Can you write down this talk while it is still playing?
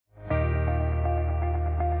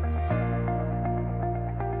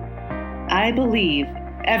I believe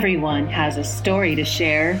everyone has a story to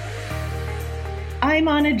share. I'm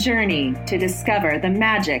on a journey to discover the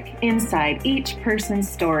magic inside each person's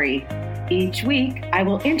story. Each week, I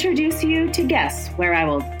will introduce you to guests where I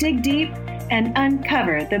will dig deep and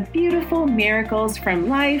uncover the beautiful miracles from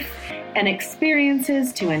life and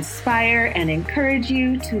experiences to inspire and encourage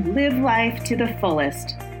you to live life to the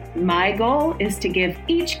fullest. My goal is to give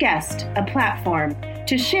each guest a platform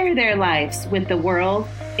to share their lives with the world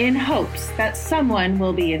in hopes that someone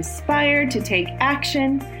will be inspired to take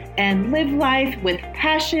action and live life with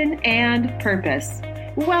passion and purpose.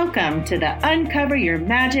 Welcome to the Uncover Your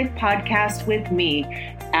Magic podcast with me,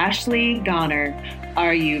 Ashley Goner.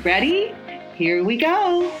 Are you ready? Here we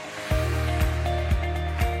go.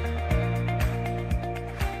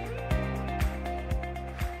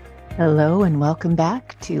 Hello and welcome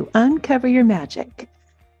back to Uncover Your Magic.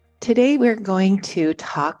 Today we're going to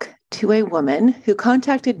talk to a woman who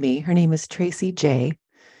contacted me. Her name is Tracy J.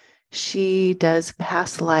 She does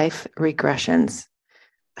past life regressions.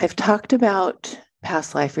 I've talked about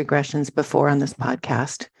past life regressions before on this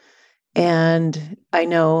podcast, and I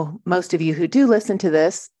know most of you who do listen to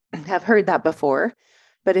this have heard that before,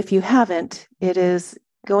 but if you haven't, it is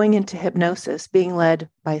going into hypnosis, being led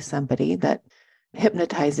by somebody that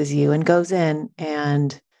hypnotizes you and goes in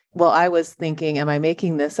and, well, I was thinking, am I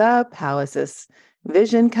making this up? How is this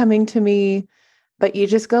vision coming to me? But you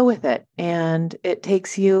just go with it and it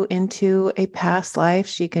takes you into a past life.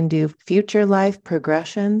 She can do future life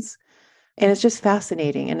progressions and it's just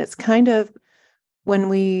fascinating. And it's kind of, when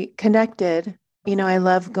we connected, I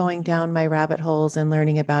love going down my rabbit holes and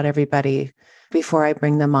learning about everybody before I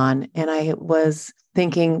bring them on. And I was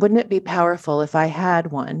thinking, wouldn't it be powerful if I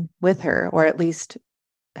had one with her, or at least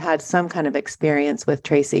had some kind of experience with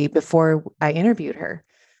Tracy before I interviewed her?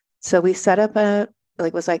 So we set up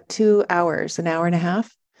it was like 2 hours, an hour and a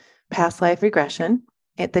half, past life regression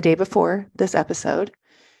the day before this episode.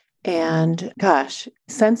 And gosh,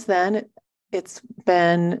 since then, it's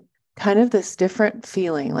been kind of this different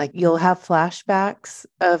feeling. Like you'll have flashbacks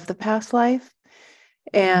of the past life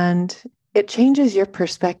and it changes your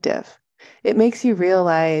perspective. It makes you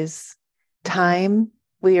realize time.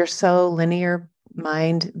 We are so linear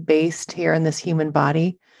mind based here in this human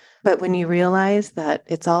body. But when you realize that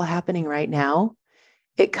it's all happening right now,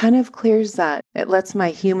 it kind of clears that. It lets my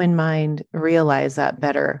human mind realize that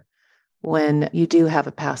better when you do have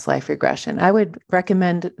a past life regression. I would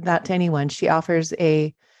recommend that to anyone. She offers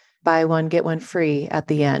a buy one, get one free at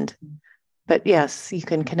the end. But yes, you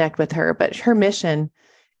can connect with her. But her mission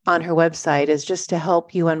on her website is just to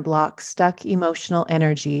help you unblock stuck emotional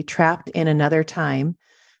energy trapped in another time,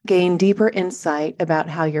 gain deeper insight about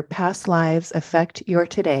how your past lives affect your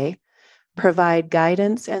today, provide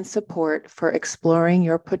guidance and support for exploring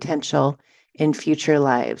your potential in future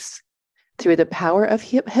lives. Through the power of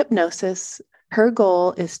hypnosis, her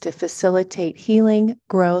goal is to facilitate healing,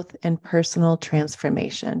 growth, and personal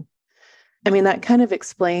transformation. I mean, that kind of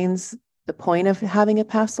explains the point of having a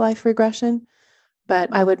past life regression. But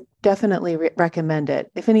I would definitely recommend it.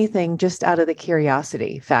 If anything, just out of the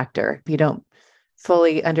curiosity factor. If you don't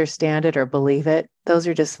fully understand it or believe it, those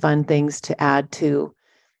are just fun things to add to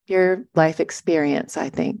your life experience, I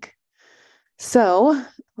think. So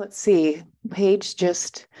let's see. We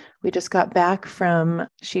just got back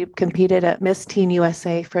she competed at Miss Teen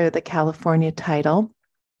USA for the California title.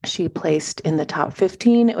 She placed in the top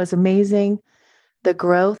 15. It was amazing. The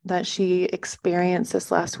growth that she experienced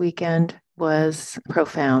this last weekend was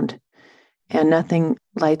profound. And nothing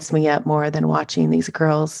lights me up more than watching these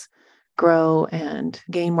girls grow and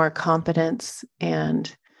gain more confidence.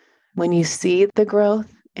 And when you see the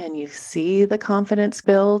growth and you see the confidence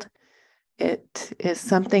build, it is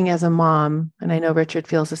something as a mom, and I know Richard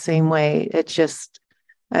feels the same way. It's just,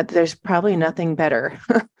 there's probably nothing better.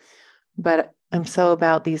 But I'm so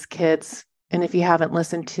about these kids. And if you haven't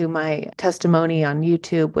listened to my testimony on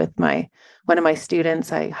YouTube with one of my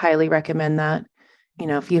students, I highly recommend that.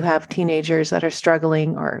 If you have teenagers that are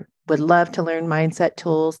struggling or would love to learn mindset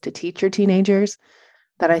tools to teach your teenagers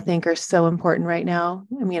that I think are so important right now.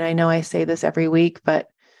 I mean, I know I say this every week, but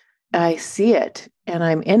I see it and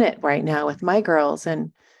I'm in it right now with my girls.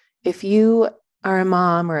 And if you are a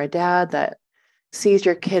mom or a dad that sees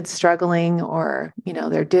your kids struggling, or,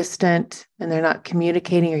 they're distant and they're not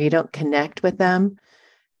communicating, or you don't connect with them,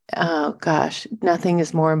 oh gosh, nothing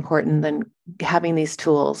is more important than having these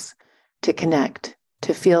tools to connect,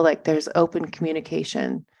 to feel like there's open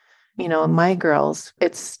communication. My girls,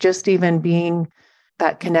 it's just even being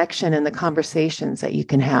that connection and the conversations that you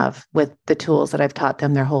can have with the tools that I've taught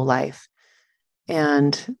them their whole life.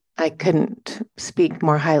 And I couldn't speak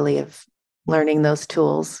more highly of learning those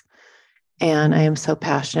tools. And I am so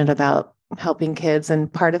passionate about helping kids.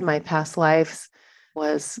 And part of my past lives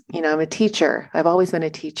was, I'm a teacher. I've always been a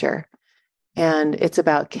teacher. And it's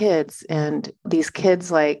about kids. And these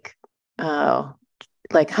kids like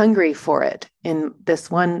hungry for it. In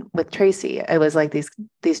this one with Tracy, it was like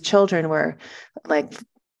these children were like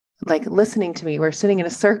listening to me. We're sitting in a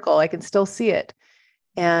circle. I can still see it.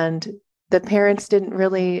 And the parents didn't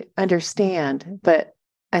really understand, but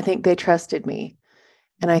I think they trusted me.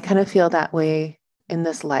 And I kind of feel that way in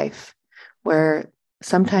this life, where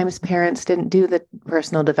sometimes parents didn't do the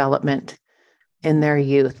personal development in their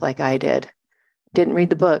youth like I did. Didn't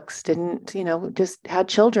read the books, didn't, just had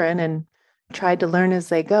children and tried to learn as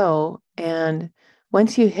they go. And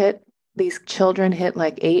once these children hit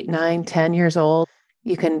like 8, 9, 10 years old,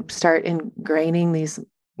 you can start ingraining these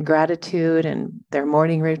gratitude and their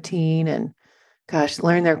morning routine and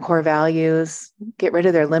learn their core values, get rid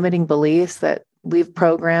of their limiting beliefs that we've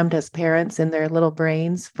programmed as parents in their little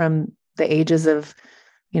brains from the ages of,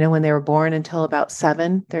 when they were born until about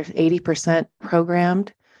 7. They're 80%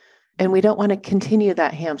 programmed. And we don't want to continue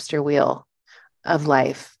that hamster wheel of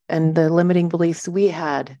life and the limiting beliefs we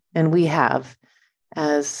had and we have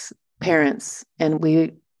as parents. And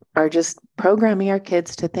we are just programming our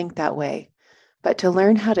kids to think that way. But to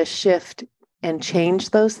learn how to shift and change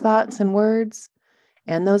those thoughts and words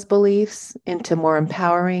and those beliefs into more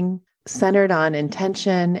empowering, centered on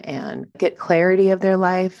intention and get clarity of their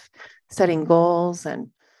life, setting goals and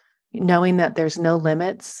knowing that there's no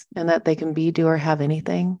limits and that they can be, do, or have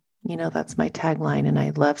anything. That's my tagline. And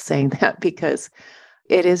I love saying that because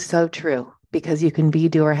it is so true, because you can be,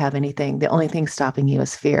 do, or have anything. The only thing stopping you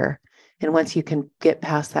is fear. And once you can get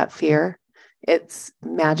past that fear, it's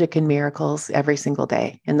magic and miracles every single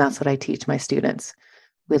day. And that's what I teach my students.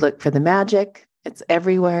 We look for the magic. It's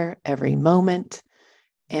everywhere, every moment.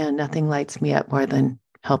 And nothing lights me up more than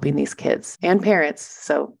helping these kids and parents.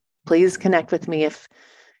 So please connect with me if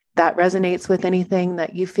that resonates with anything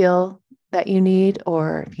that you feel that you need,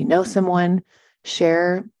 or if you know someone,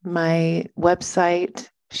 share my website,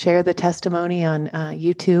 share the testimony on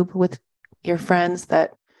YouTube with your friends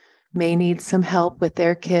that may need some help with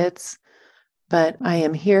their kids. But I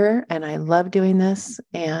am here and I love doing this.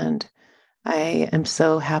 And I am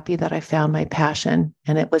so happy that I found my passion.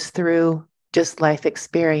 And it was through just life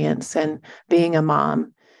experience and being a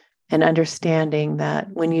mom and understanding that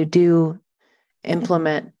when you do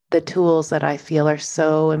implement the tools that I feel are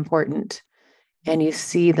so important, and you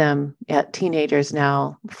see them at teenagers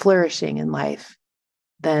now flourishing in life,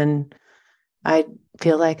 then I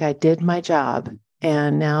feel like I did my job.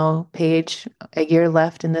 And now Paige, a year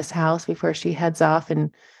left in this house before she heads off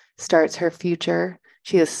and starts her future,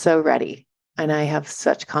 she is so ready. And I have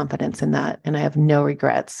such confidence in that. And I have no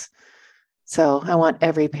regrets. So I want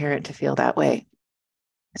every parent to feel that way.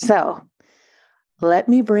 So let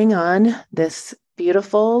me bring on this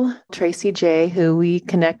beautiful Tracy J, who we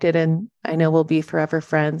connected and I know we'll be forever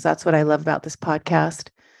friends. That's what I love about this podcast,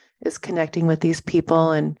 is connecting with these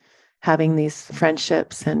people and having these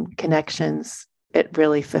friendships and connections. It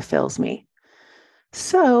really fulfills me.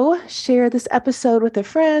 So share this episode with a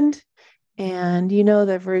friend, and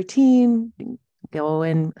the routine. Go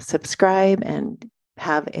and subscribe and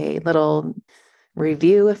have a little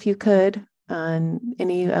review if you could on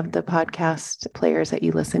any of the podcast players that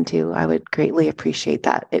you listen to. I would greatly appreciate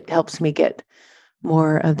that. It helps me get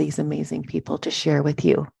more of these amazing people to share with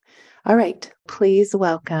you. All right, please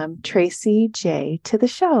welcome Tracy J to the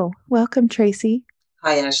show. Welcome, Tracy.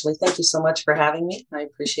 Hi, Ashley. Thank you so much for having me. I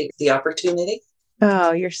appreciate the opportunity.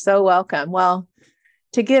 Oh, you're so welcome. Well,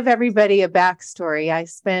 to give everybody a backstory, I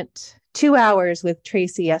spent 2 hours with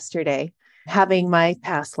Tracy yesterday having my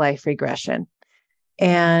past life regression.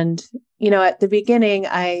 And, at the beginning,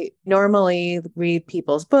 I normally read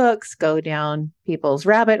people's books, go down people's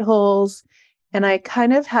rabbit holes. And I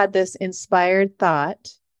kind of had this inspired thought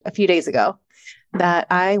a few days ago that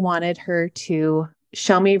I wanted her to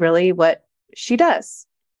show me really what she does.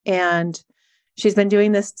 And she's been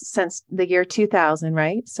doing this since the year 2000,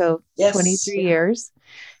 right? So yes. 23 years.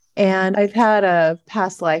 And I've had a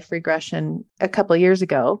past life regression a couple of years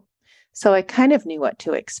ago. So I kind of knew what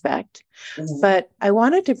to expect. Mm-hmm. But I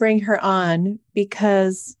wanted to bring her on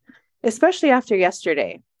because, especially after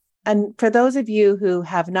yesterday, and for those of you who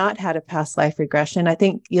have not had a past life regression, I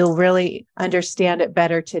think you'll really understand it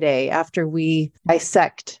better today after we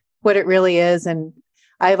dissect what it really is. And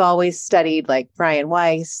I've always studied like Brian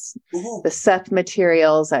Weiss, the Seth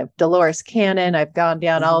materials. I've Dolores Cannon. I've gone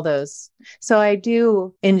down all those. So I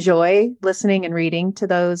do enjoy listening and reading to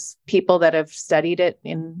those people that have studied it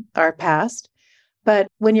in our past. But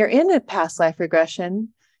when you're in a past life regression,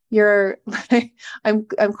 you're like, I'm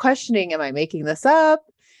questioning, am I making this up?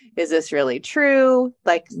 Is this really true?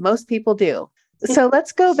 Like most people do. So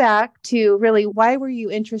let's go back to really, why were you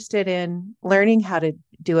interested in learning how to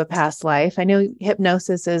do a past life? I know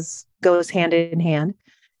hypnosis goes hand in hand,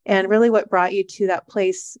 and really what brought you to that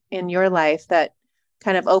place in your life that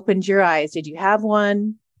kind of opened your eyes? Did you have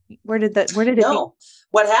one? Where did it No.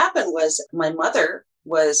 What happened was my mother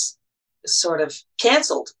was sort of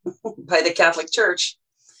canceled by the Catholic Church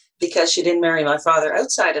because she didn't marry my father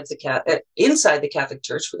outside of inside the Catholic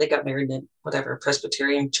Church, where they got married in whatever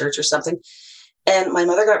Presbyterian church or something. And my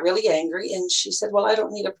mother got really angry, and she said, well, I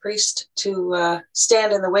don't need a priest to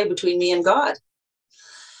stand in the way between me and God.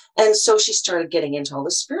 And so she started getting into all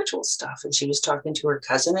the spiritual stuff, and she was talking to her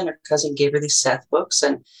cousin, and her cousin gave her these Seth books,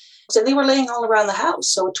 and they were laying all around the house.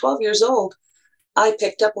 So at 12 years old, I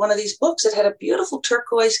picked up one of these books. It had a beautiful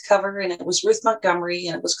turquoise cover, and it was Ruth Montgomery,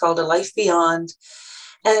 and it was called A Life Beyond.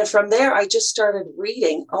 And from there, I just started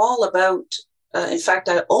reading all about, in fact,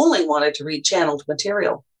 I only wanted to read channeled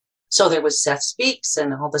material. So there was Seth Speaks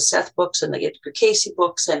and all the Seth books and the Edgar Casey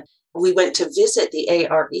books. And we went to visit the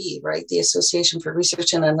ARE, right? The Association for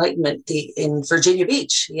Research and Enlightenment in Virginia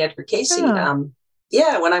Beach, the Edgar Casey. Oh.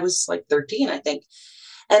 When I was like 13, I think.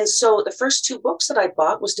 And so the first two books that I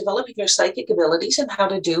bought was Developing Your Psychic Abilities and How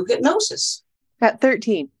to Do Hypnosis. At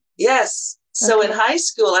 13? Yes. So Okay. in high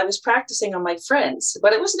school, I was practicing on my friends,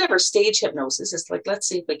 but it was never stage hypnosis. It's like, let's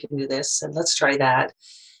see if we can do this and let's try that.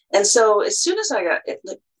 And so as soon as I got it,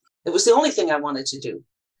 it was the only thing I wanted to do.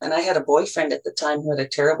 And I had a boyfriend at the time who had a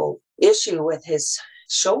terrible issue with his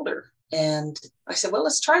shoulder. And I said, well,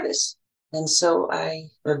 let's try this. And so I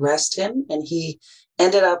regressed him, and he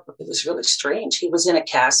ended up, it was really strange. He was in a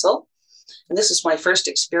castle. And this is my first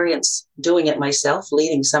experience doing it myself,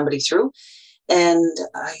 leading somebody through. And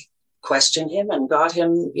I questioned him and got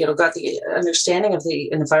him, got the understanding of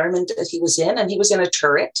the environment that he was in. And he was in a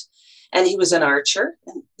turret, and he was an archer.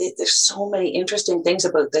 And there's so many interesting things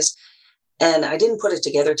about this. And I didn't put it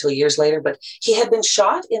together till years later, but he had been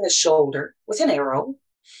shot in the shoulder with an arrow,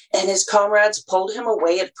 and his comrades pulled him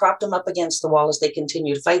away and propped him up against the wall as they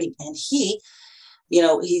continued fighting. And he,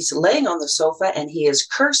 he's laying on the sofa, and he is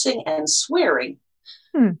cursing and swearing.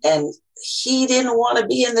 And he didn't want to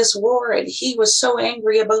be in this war. And he was so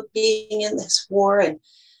angry about being in this war. And,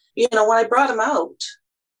 when I brought him out,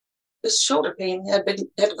 his shoulder pain had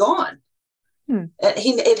gone.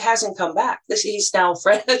 It hasn't come back. He's now a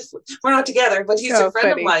friend. We're not together, but he's a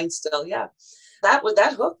friend of mine still. Yeah. That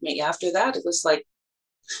hooked me. After that, it was like,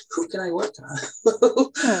 who can I work on?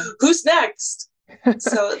 Who's next?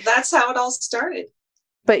 So that's how it all started.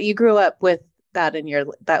 But you grew up with that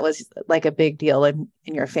that was like a big deal in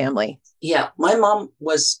your family. Yeah. My mom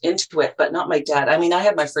was into it, but not my dad. I mean, I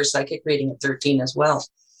had my first psychic reading at 13 as well.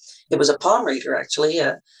 It was a palm reader, actually,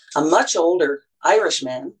 a much older Irish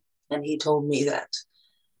man. And he told me that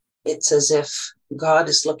it's as if God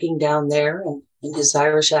is looking down there, and in his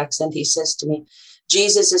Irish accent, he says to me,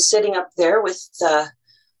 Jesus is sitting up there with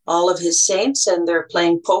all of his saints, and they're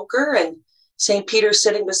playing poker, and St. Peter's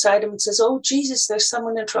sitting beside him and says, oh, Jesus, there's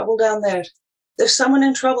someone in trouble down there. There's someone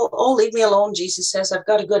in trouble. Oh, leave me alone, Jesus says. I've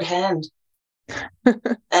got a good hand.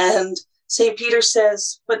 And St. Peter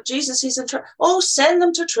says, but Jesus, he's in trouble. Oh, send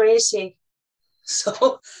them to Tracy.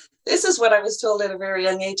 So this is what I was told at a very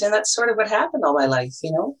young age. And that's sort of what happened all my life.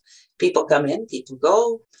 People come in, people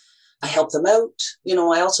go. I help them out.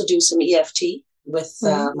 I also do some EFT with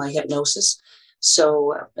my hypnosis.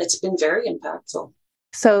 So it's been very impactful.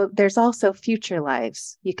 So there's also future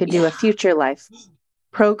lives. You could do a future life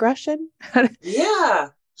progression. Yeah.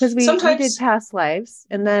 Because we did past lives.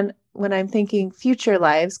 And then when I'm thinking future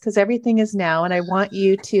lives, because everything is now, and I want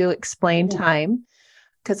you to explain time,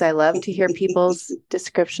 because I love to hear people's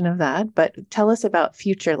description of that. But tell us about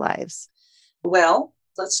future lives. Well,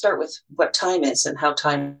 let's start with what time is and how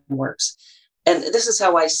time works. And this is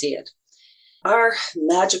how I see it. Our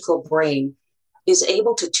magical brain is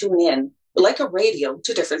able to tune in like a radio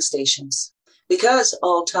to different stations. Because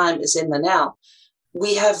all time is in the now,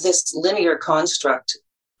 we have this linear construct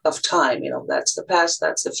of time. That's the past,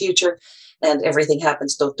 that's the future, and everything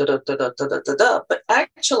happens. Da, da, da, da, da, da, da, da. But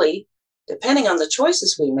actually, depending on the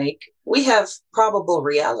choices we make, we have probable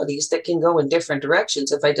realities that can go in different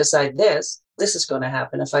directions. If I decide this is going to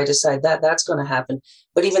happen. If I decide that's going to happen.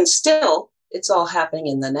 But even still, it's all happening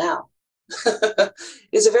in the now.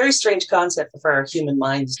 It's a very strange concept for our human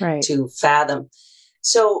minds to fathom.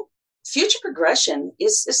 So future progression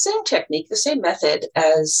is the same technique, the same method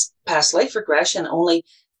as past life regression, only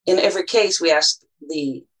in every case we ask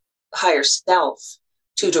the higher self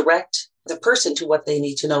to direct the person to what they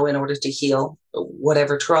need to know in order to heal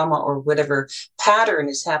whatever trauma or whatever pattern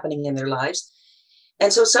is happening in their lives.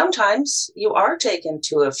 And so sometimes you are taken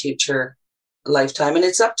to a future lifetime, and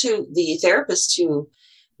it's up to the therapist to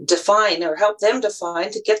define or help them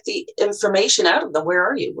define, to get the information out of them. Where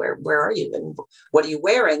are you? Where are you? And what are you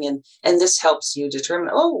wearing? And this helps you determine,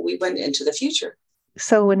 oh, we went into the future.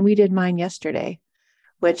 So when we did mine yesterday,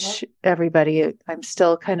 which everybody, I'm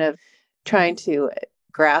still kind of trying to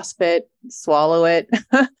grasp it, swallow it.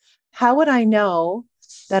 How would I know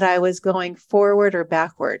that I was going forward or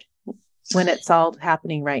backward when it's all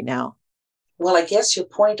happening right now? Well, I guess your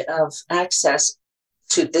point of access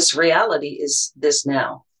to this reality is this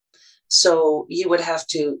now. So you would have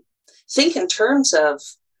to think in terms of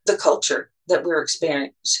the culture that we're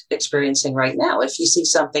experiencing right now. If you see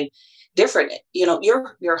something different,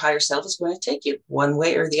 your higher self is going to take you one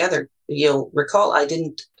way or the other. You'll recall I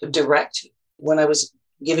didn't direct when I was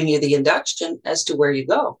giving you the induction as to where you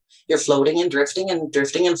go. You're floating and drifting and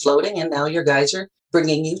drifting and floating, and now your guides are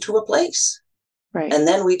bringing you to a place. Right. And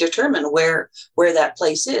then we determine where that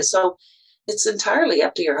place is. So it's entirely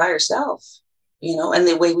up to your higher self, and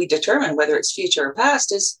the way we determine whether it's future or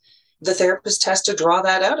past is the therapist has to draw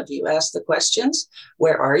that out of you, ask the questions.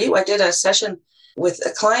 Where are you? I did a session with a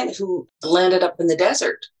client who landed up in the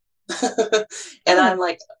desert. And I'm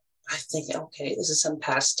like, I think, okay, this is some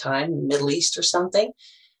past time, Middle East or something.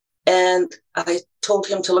 And I told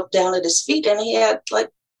him to look down at his feet, and he had like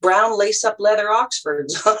brown lace-up leather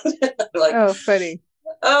Oxfords on. Like, oh, funny.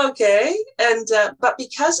 Okay. And, but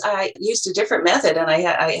because I used a different method, and I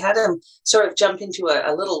had him sort of jump into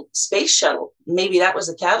a little space shuttle, maybe that was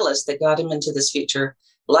the catalyst that got him into this future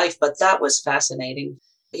life. But that was fascinating.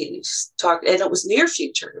 He talked, and it was near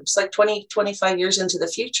future. It was like 20, 25 years into the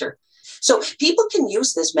future. So people can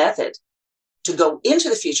use this method to go into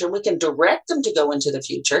the future, and we can direct them to go into the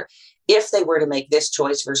future if they were to make this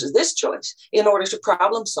choice versus this choice in order to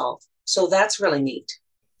problem solve. So that's really neat.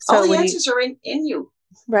 So all the answers are in you.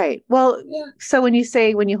 Right. Well, So when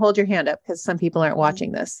you hold your hand up, because some people aren't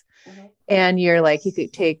watching this, and you're like, you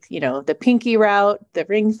could take, the pinky route, the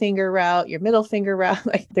ring finger route, your middle finger route.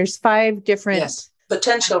 Like there's 5 different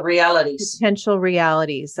potential realities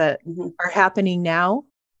that are happening now.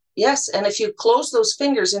 Yes. And if you close those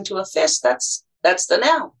fingers into a fist, that's the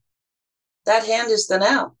now. That hand is the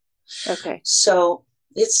now. Okay. So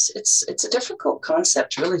it's a difficult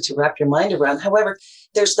concept really to wrap your mind around. However,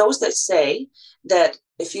 there's those that say that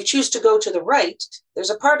if you choose to go to the right, there's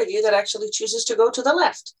a part of you that actually chooses to go to the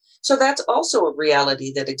left. So that's also a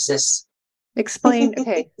reality that exists. Explain.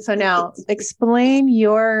 Okay. So now explain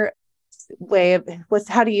your way of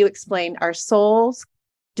how do you explain our souls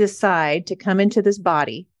decide to come into this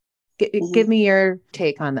body? Give me your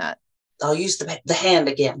take on that. I'll use the hand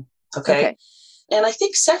again. Okay. And I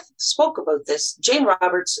think Seth spoke about this. Jane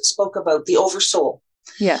Roberts spoke about the oversoul.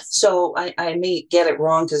 Yes. So I may get it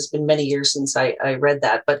wrong because it's been many years since I read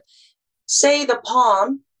that. But say the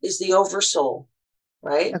palm is the oversoul,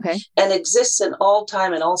 right? Okay. And exists in all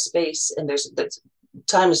time and all space. And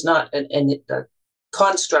time is not a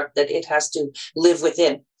construct that it has to live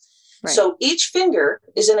within. Right. So each finger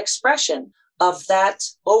is an expression of that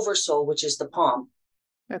oversoul, which is the palm.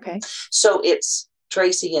 Okay. So it's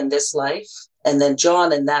Tracy in this life, and then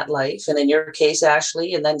John in that life, and in your case,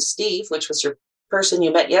 Ashley, and then Steve, which was your person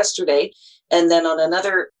you met yesterday, and then on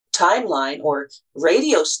another timeline or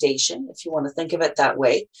radio station, if you want to think of it that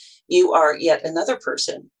way, you are yet another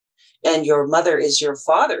person. And your mother is your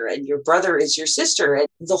father, and your brother is your sister, and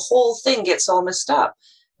the whole thing gets all messed up,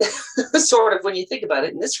 sort of when you think about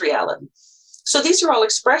it in this reality. So these are all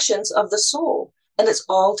expressions of the soul, and it's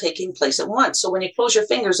all taking place at once. So when you close your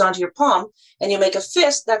fingers onto your palm and you make a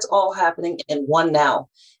fist, that's all happening in one now.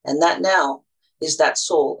 And that now is that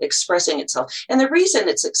soul expressing itself. And the reason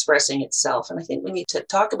it's expressing itself, and I think we need to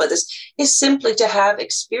talk about this, is simply to have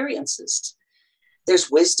experiences.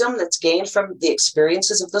 There's wisdom that's gained from the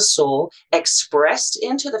experiences of the soul expressed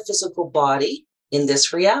into the physical body in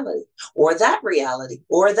this reality, or that reality,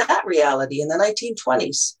 or that reality in the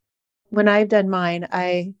 1920s. When I've done mine,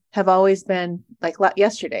 I have always been like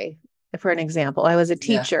yesterday, for an example, I was a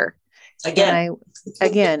teacher. Again.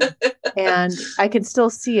 And I can still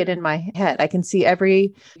see it in my head. I can see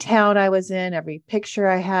every town I was in, every picture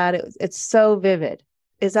I had. It's so vivid.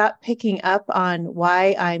 Is that picking up on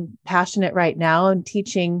why I'm passionate right now and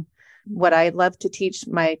teaching what I love to teach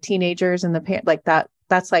my teenagers and the parents like that?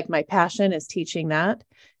 That's like my passion is teaching that.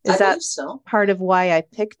 Is that part of why I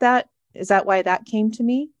picked that? Is that why that came to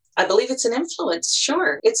me? I believe it's an influence.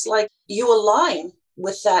 Sure. It's like you align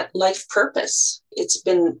with that life purpose. It's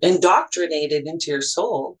been indoctrinated into your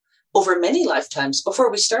soul over many lifetimes. Before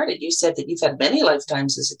we started, you said that you've had many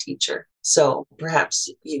lifetimes as a teacher. So perhaps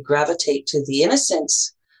you gravitate to the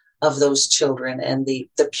innocence of those children and the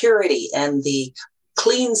purity and the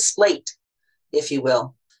clean slate, if you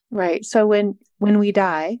will. Right. So when we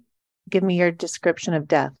die, give me your description of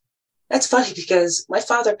death. That's funny because my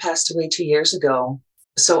father passed away 2 years ago.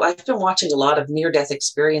 So I've been watching a lot of near-death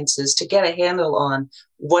experiences to get a handle on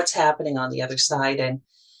what's happening on the other side. And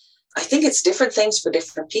I think it's different things for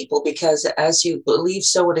different people, because as you believe,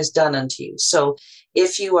 so it is done unto you. So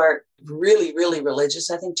if you are really, really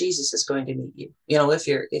religious, I think Jesus is going to meet you. You know, if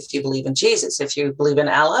you believe in Jesus, if you believe in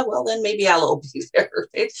Allah, well, then maybe Allah will be there,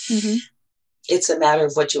 right? Mm-hmm. It's a matter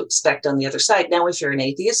of what you expect on the other side. Now, if you're an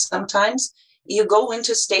atheist, sometimes you go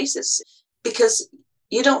into stasis because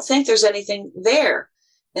you don't think there's anything there.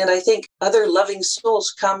 And I think other loving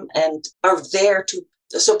souls come and are there to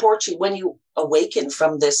support you when you awaken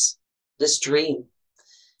from this dream.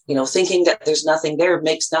 You know, thinking that there's nothing there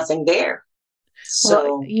makes nothing there.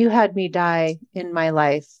 So well, you had me die in my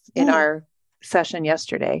life in our session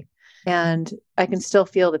yesterday, and I can still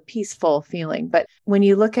feel the peaceful feeling. But when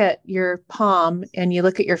you look at your palm and you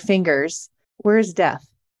look at your fingers, where's death?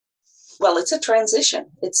 Well, it's a transition.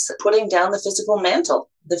 It's putting down the physical mantle,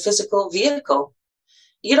 the physical vehicle.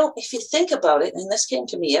 You know, if you think about it, and this came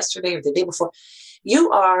to me yesterday or the day before,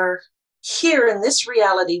 you are here in this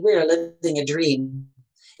reality. We're living a dream.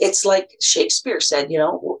 It's like Shakespeare said, you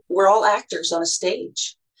know, we're all actors on a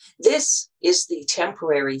stage. This is the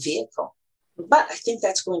temporary vehicle. But I think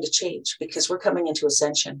that's going to change because we're coming into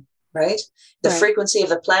ascension, right? The frequency of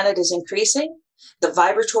the planet is increasing. The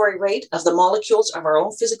vibratory rate of the molecules of our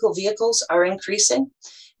own physical vehicles are increasing.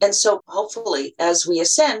 And so hopefully, as we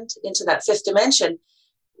ascend into that fifth dimension,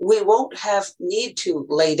 we won't have need to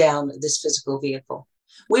lay down this physical vehicle.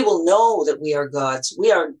 We will know that we are gods.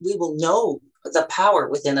 We will know the power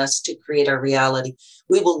within us to create our reality.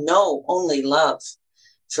 We will know only love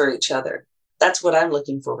for each other. That's what I'm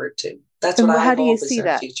looking forward to. That's what I hope is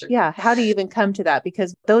our future. Yeah. How do you even come to that?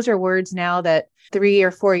 Because those are words now that 3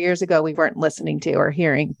 or 4 years ago we weren't listening to or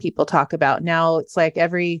hearing people talk about. Now it's like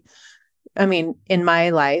in my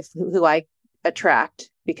life, who I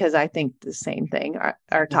attract, because I think the same thing,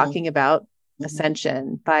 are talking about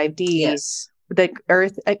ascension, 5D, the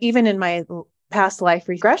earth. Even in my past life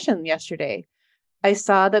regression yesterday, I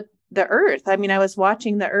saw the earth. I mean, I was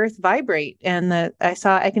watching the earth vibrate, and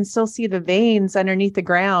I can still see the veins underneath the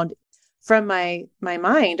ground from my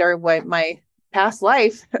mind, or what my past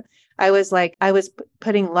life. I was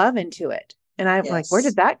putting love into it. And I'm like, where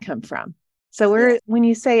did that come from? So when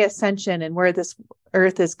you say ascension and where this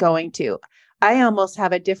earth is going to, I almost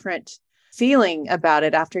have a different feeling about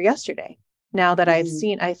it after yesterday. Now that I've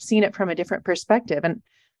seen it from a different perspective. And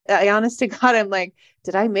I honest to God, I'm like,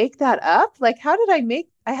 did I make that up? Like, how did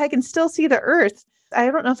I can still see the earth.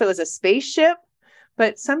 I don't know if it was a spaceship,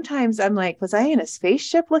 but sometimes I'm like, was I in a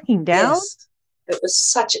spaceship looking down? Yes. It was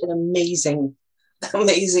such an amazing,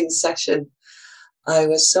 amazing session. I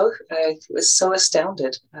was so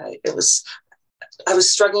astounded. I was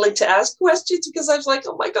struggling to ask questions because I was like,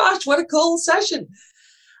 oh my gosh, what a cool session.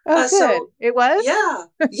 Oh, good. So, it was?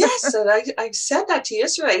 Yeah. Yes. And I said that to you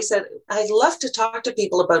yesterday. I said, I'd love to talk to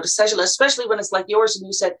people about a session, especially when it's like yours. And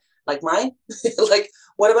you said, like mine? Like,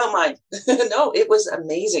 what about mine? No, it was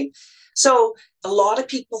amazing. So a lot of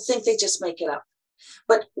people think they just make it up.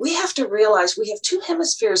 But we have to realize we have two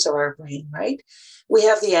hemispheres of our brain, right? We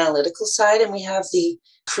have the analytical side and we have the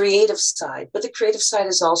creative side. But the creative side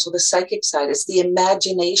is also the psychic side. It's the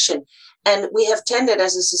imagination. And we have tended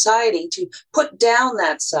as a society to put down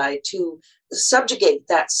that side, to subjugate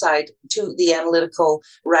that side to the analytical,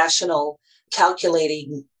 rational,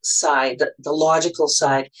 calculating side, the logical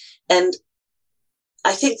side. And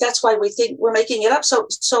I think that's why we think we're making it up.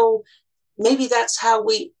 So maybe that's how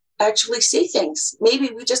we actually see things.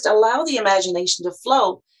 Maybe we just allow the imagination to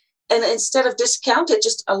flow, and instead of discount it,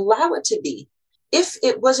 just allow it to be. If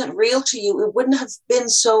it wasn't real to you, it wouldn't have been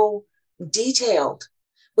so detailed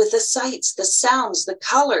with the sights, the sounds, the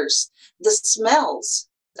colors, the smells.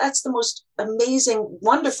 That's the most amazing,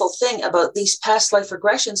 wonderful thing about these past life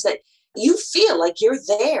regressions, that you feel like you're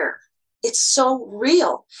there. It's so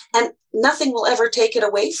real, and nothing will ever take it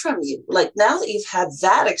away from you. Like, now that you've had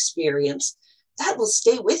that experience, that will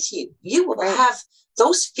stay with you. You will have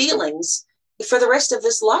those feelings for the rest of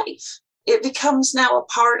this life. It becomes now a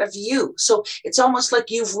part of you. So it's almost like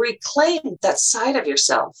you've reclaimed that side of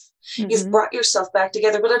yourself. Mm-hmm. You've brought yourself back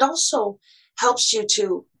together, but it also helps you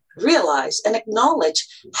to realize and acknowledge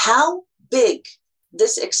how big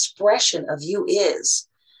this expression of you is,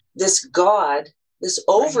 this God, this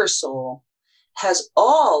oversoul. has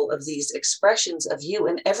all of these expressions of you.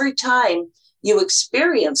 And every time you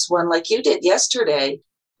experience one like you did yesterday,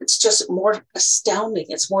 it's just more astounding.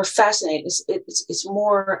 It's more fascinating. It's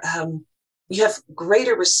more, you have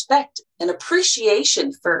greater respect and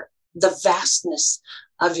appreciation for the vastness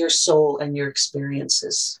of your soul and your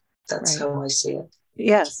experiences. That's Right. how I see it.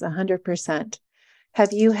 Yes, 100%.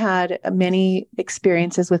 Have you had many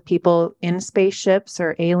experiences with people in spaceships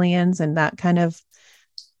or aliens and that kind of?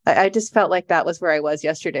 I just felt like that was where I was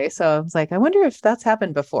yesterday. So I was like, I wonder if that's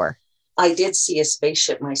happened before. I did see a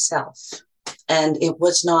spaceship myself, and it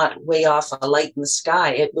was not way off a light in the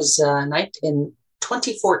sky. It was in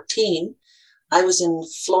 2014. I was in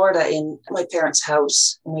Florida in my parents'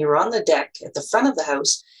 house, and we were on the deck at the front of the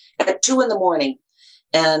house at 2 a.m.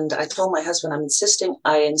 And I told my husband,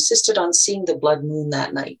 I insisted on seeing the blood moon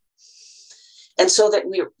that night. And so that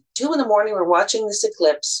we were 2 a.m, we're watching this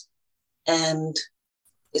eclipse, and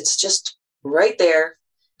it's just right there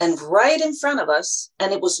and right in front of us.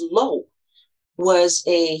 And it was low, was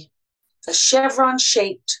a chevron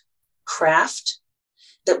shaped craft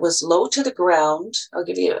that was low to the ground. I'll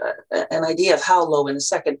give you an idea of how low in a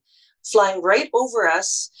second. Flying right over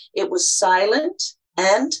us. It was silent.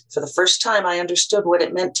 And for the first time, I understood what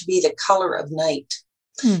it meant to be the color of night.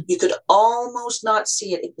 You could almost not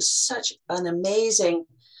see it. It was such an amazing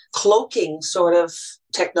cloaking sort of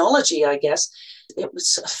technology, I guess. It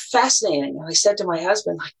was fascinating. And I said to my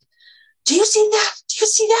husband, like, do you see that? Do you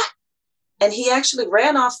see that? And he actually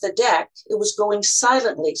ran off the deck. It was going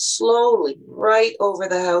silently, slowly, right over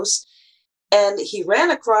the house. And he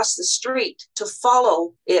ran across the street to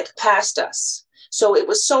follow it past us. So it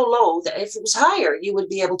was so low that if it was higher, you would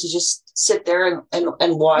be able to just sit there and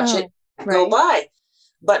watch it go by.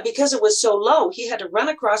 But because it was so low, he had to run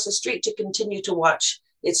across the street to continue to watch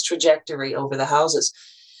its trajectory over the houses.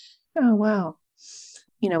 Oh, wow.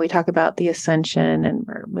 You know, we talk about the ascension and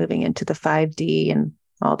we're moving into the 5D and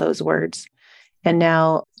all those words. And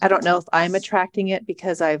now I don't know if I'm attracting it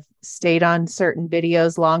because I've stayed on certain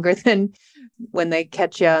videos longer than when they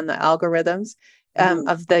catch you on the algorithms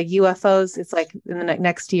of the UFOs. It's like in the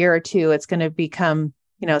next year or two, it's going to become,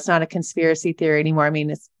 you know, it's not a conspiracy theory anymore. I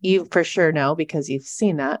mean, it's you for sure know because you've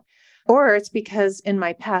seen that. Or it's because in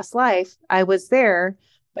my past life, I was there.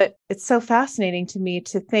 But it's so fascinating to me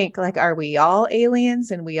to think, like, are we all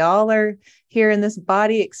aliens and we all are here in this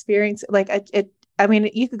body experience? Like, I mean,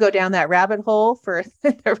 you could go down that rabbit hole for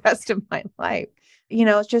the rest of my life. You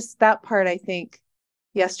know, it's just that part, I think,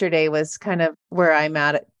 yesterday was kind of where I'm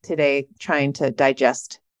at today, trying to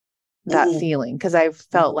digest that feeling. Because I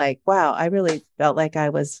felt like, wow, I really felt like I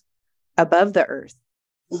was above the earth.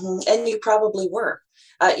 And you probably were.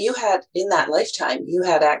 You had, in that lifetime, you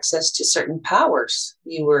had access to certain powers.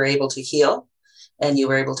 You were able to heal, and you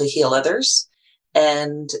were able to heal others.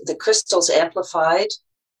 And the crystals amplified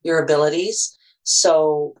your abilities.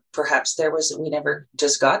 So perhaps we never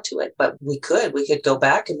just got to it, but we could go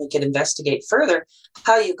back and we could investigate further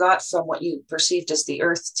how you got from what you perceived as the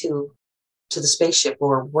earth to the spaceship,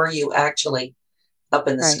 or were you actually up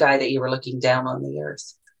in the sky that you were looking down on the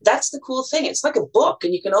earth? That's the cool thing. It's like a book,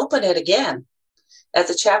 and you can open it again at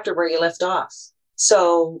the chapter where you left off.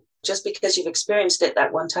 So just because you've experienced it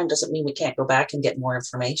that one time doesn't mean we can't go back and get more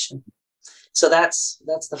information. So that's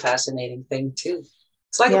the fascinating thing too.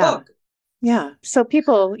 It's like a book. Yeah. So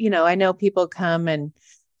people, you know, I know people come and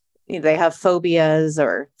they have phobias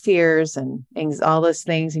or fears and all those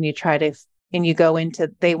things, and you go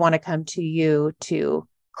into, they want to come to you to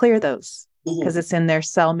clear those because it's in their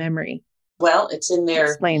cell memory. Well, it's in their...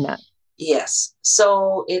 Explain that. Yes.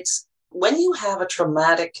 So it's when you have a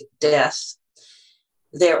traumatic death,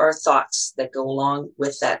 there are thoughts that go along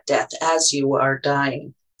with that death as you are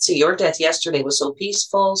dying. So your death yesterday was so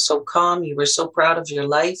peaceful, so calm. You were so proud of your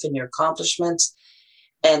life and your accomplishments.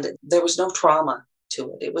 And there was no trauma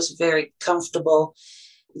to it. It was very comfortable.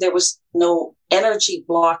 There was no energy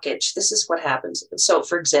blockage. This is what happens. So,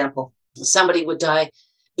 for example, somebody would die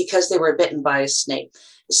because they were bitten by a snake.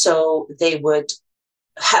 So they would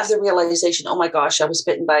have the realization, oh my gosh, I was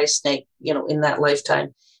bitten by a snake, you know, in that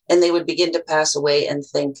lifetime. And they would begin to pass away and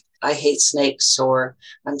think, I hate snakes, or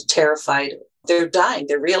I'm terrified. They're dying.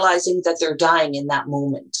 They're realizing that they're dying in that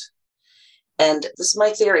moment. And this is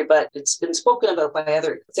my theory, but it's been spoken about by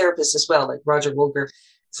other therapists as well, like Roger Wilger,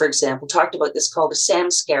 for example, talked about this called a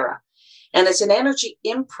samskara. And it's an energy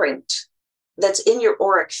imprint that's in your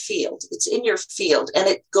auric field. It's in your field, and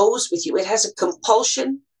it goes with you. It has a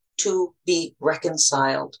compulsion to be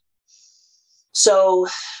reconciled. So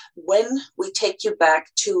when we take you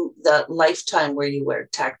back to the lifetime where you were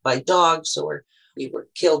attacked by dogs, or you were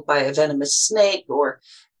killed by a venomous snake, or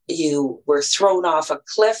you were thrown off a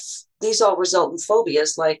cliff. These all result in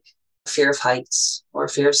phobias like fear of heights or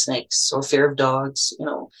fear of snakes or fear of dogs.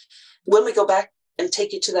 When we go back and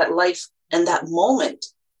take you to that life and that moment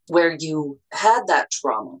where you had that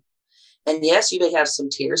trauma, and yes, you may have some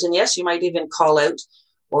tears, and yes, you might even call out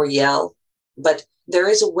or yell, but there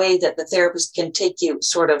is a way that the therapist can take you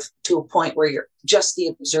sort of to a point where you're just the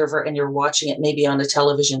observer and you're watching it maybe on a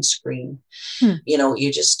television screen.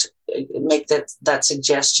 You just make that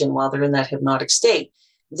suggestion while they're in that hypnotic state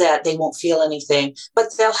that they won't feel anything, but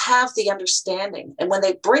they'll have the understanding. And when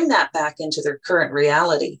they bring that back into their current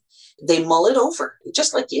reality, they mull it over,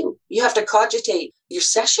 just like you. You have to cogitate your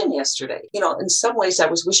session yesterday. In some ways, I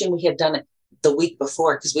was wishing we had done it the week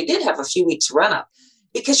before, because we did have a few weeks run up,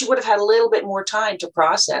 because you would have had a little bit more time to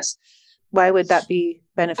process. Why would that be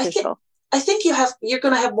beneficial? I think you're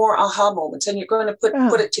going to have more aha moments, and you're going to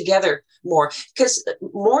put it together more, because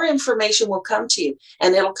more information will come to you,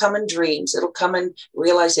 and it'll come in dreams. It'll come in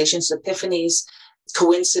realizations, epiphanies,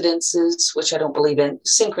 coincidences, which I don't believe in,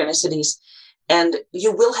 synchronicities. And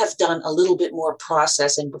you will have done a little bit more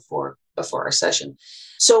processing before our session.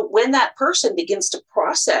 So when that person begins to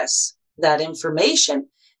process that information,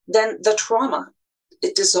 then the trauma,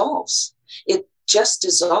 it dissolves. It just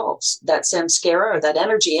dissolves. That samskara, or that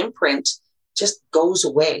energy imprint, just goes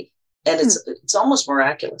away. And it's almost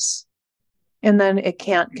miraculous. And then it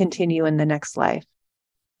can't continue in the next life.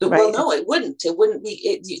 Right? Well, no, it wouldn't. It wouldn't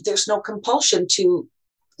be. There's no compulsion to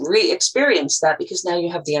re-experience that, because now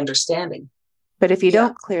you have the understanding. But if you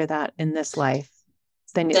don't clear that in this life,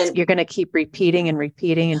 then you're going to keep repeating and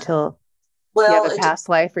repeating until you have a past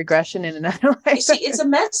life regression in another life. You see, it's a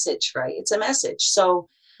message, right? It's a message. So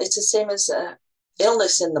it's the same as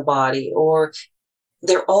illness in the body, or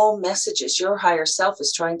they're all messages. Your higher self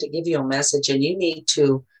is trying to give you a message, and you need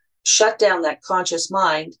to shut down that conscious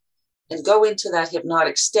mind and go into that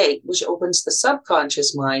hypnotic state, which opens the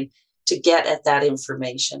subconscious mind to get at that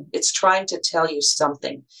information. It's trying to tell you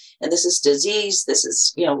something. And this is disease. This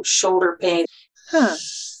is, shoulder pain. Huh.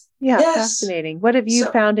 Yeah. Yes. Fascinating. What have you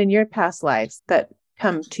found in your past lives that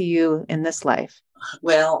come to you in this life?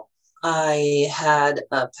 Well, I had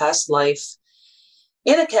a past life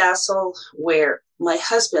in a castle where my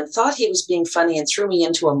husband thought he was being funny and threw me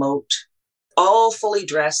into a moat, all fully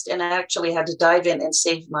dressed, and I actually had to dive in and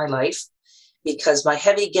save my life because my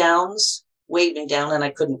heavy gowns weighed me down and I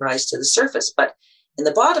couldn't rise to the surface. But in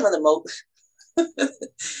the bottom of the moat,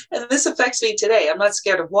 and this affects me today, I'm not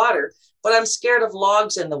scared of water, but I'm scared of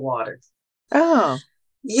logs in the water. Oh.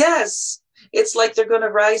 Yes. It's like they're going to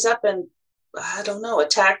rise up and, I don't know,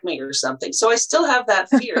 attack me or something. So I still have that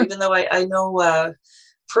fear, even though I know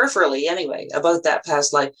peripherally anyway about that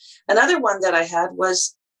past life. Another one that I had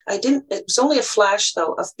was, it was only a flash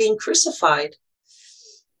though, of being crucified.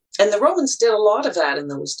 And the Romans did a lot of that in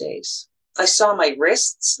those days. I saw my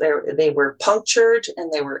wrists, they were punctured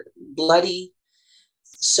and they were bloody.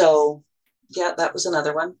 So yeah, that was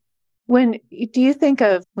another one. Do you think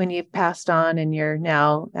of when you've passed on and you're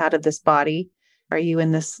now out of this body, are you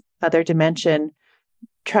in this other dimension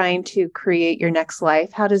trying to create your next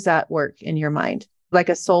life? How does that work in your mind? Like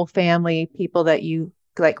a soul family, people that you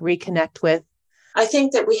like reconnect with? I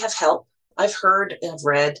think that we have help. I've heard and I've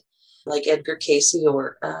read like Edgar Casey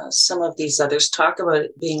or some of these others talk about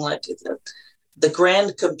it being like the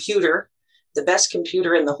grand computer, the best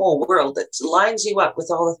computer in the whole world that lines you up with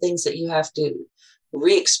all the things that you have to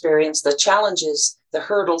re-experience, the challenges, the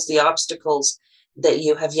hurdles, the obstacles that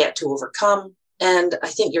you have yet to overcome. And I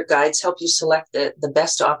think your guides help you select the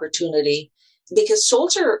best opportunity, because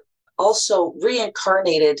souls are also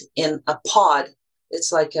reincarnated in a pod.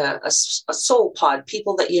 It's like a soul pod.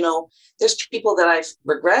 People that, there's people that I've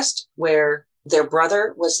regressed where their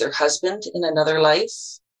brother was their husband in another life.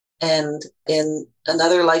 And in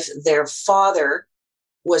another life, their father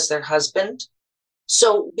was their husband.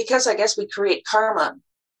 So because I guess we create karma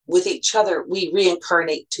with each other, we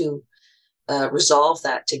reincarnate to resolve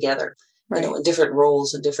that together, right, in different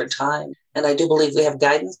roles and different time. And I do believe we have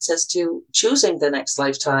guidance as to choosing the next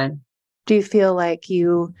lifetime. Do you feel like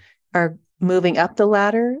you are moving up the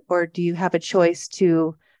ladder, or do you have a choice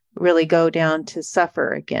to really go down to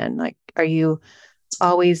suffer again? Like, are you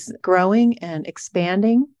always growing and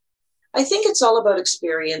expanding? I think it's all about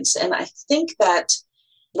experience. And I think that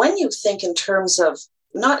when you think in terms of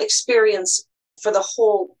not experience for the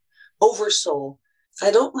whole oversoul,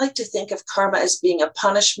 I don't like to think of karma as being a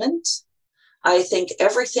punishment. I think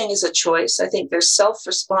everything is a choice. I think there's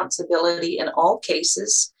self-responsibility in all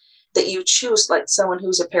cases that you choose, like someone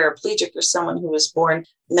who's a paraplegic or someone who was born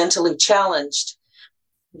mentally challenged.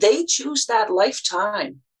 They choose that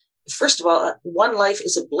lifetime. First of all, one life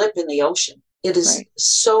is a blip in the ocean. It is Right.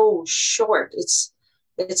 so short. It's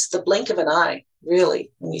the blink of an eye,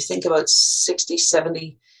 really, when you think about 60,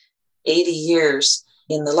 70, 80 years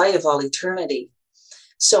in the light of all eternity.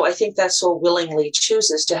 So I think that soul willingly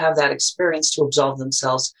chooses to have that experience to absolve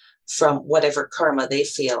themselves from whatever karma they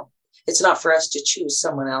feel. It's not for us to choose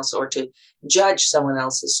someone else or to judge someone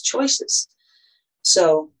else's choices.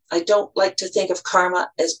 So I don't like to think of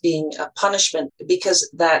karma as being a punishment, because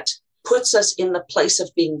that puts us in the place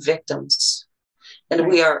of being victims. And Right.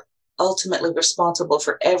 we are ultimately responsible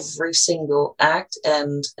for every single act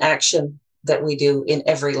and action that we do in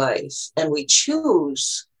every life. And we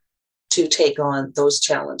choose to take on those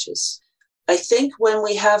challenges. I think when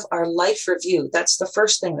we have our life review, that's the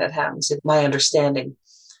first thing that happens, in my understanding.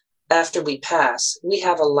 After we pass, we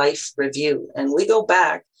have a life review, and we go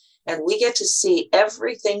back and we get to see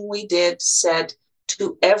everything we did, said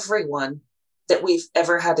to everyone that we've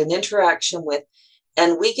ever had an interaction with.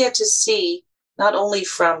 And we get to see not only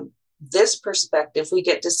from this perspective, we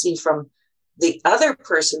get to see from the other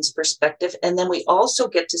person's perspective. And then we also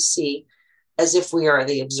get to see as if we are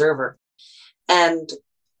the observer. And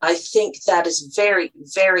I think that is very,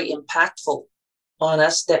 very impactful on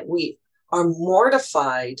us, that we are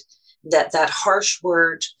mortified that that harsh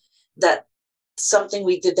word, that something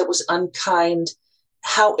we did that was unkind,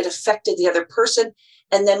 how it affected the other person,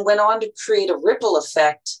 and then went on to create a ripple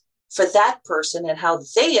effect for that person and how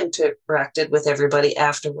they interacted with everybody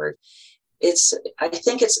afterward. I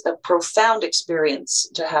think it's a profound experience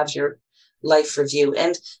to have your life review.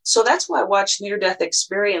 And so that's why I watch near-death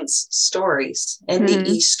experience stories,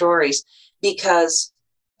 NDE stories, because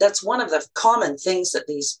that's one of the common things that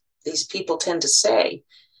these people tend to say,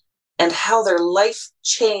 and how their life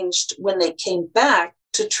changed when they came back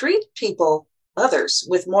to treat people, others,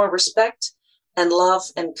 with more respect and love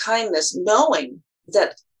and kindness, knowing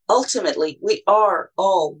that ultimately we are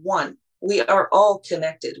all one. We are all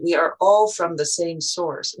connected. We are all from the same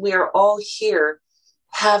source. We are all here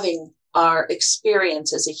having our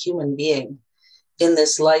experience as a human being in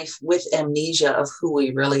this life with amnesia of who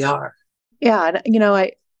we really are. Yeah.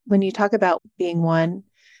 When you talk about being one,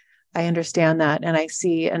 I understand that. And I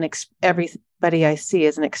see everybody I see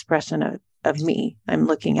is an expression of me. I'm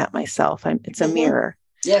looking at myself. It's a mirror.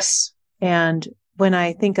 Yes. And when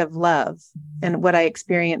I think of love and what I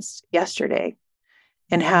experienced yesterday,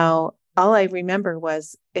 and how all I remember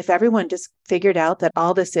was, if everyone just figured out that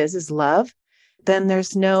all this is love, then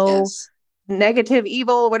there's no negative,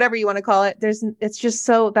 evil, whatever you want to call it.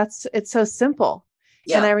 It's so simple.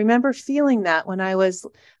 Yeah. And I remember feeling that when I was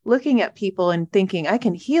looking at people and thinking, I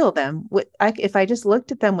can heal them if I just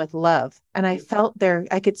looked at them with love. And I felt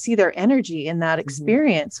I could see their energy in that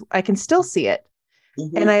experience. I can still see it.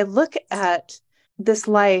 And I look at this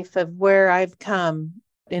life of where I've come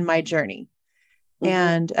in my journey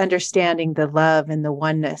and understanding the love and the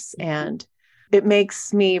oneness. And it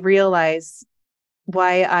makes me realize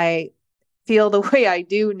why I feel the way I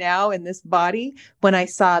do now in this body when I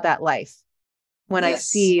saw that life, when I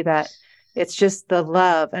see that it's just the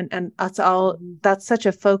love and that's all, that's such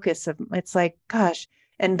a focus of, it's like, gosh,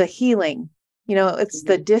 and the healing, it's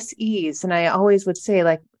the dis-ease. And I always would say,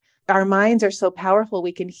 like, our minds are so powerful,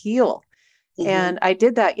 we can heal. And I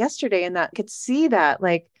did that yesterday, and that could see that,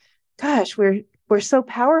 like, gosh, we're so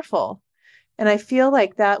powerful. And I feel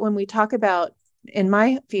like that when we talk about, in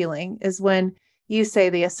my feeling, is when you say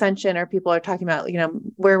the ascension, or people are talking about,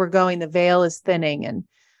 where we're going, the veil is thinning. And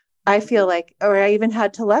I feel like, or I even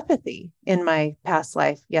had telepathy in my past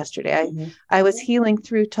life yesterday. I was healing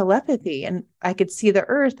through telepathy, and I could see the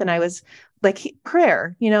earth, and I was like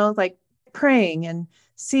prayer, like praying and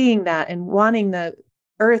seeing that and wanting the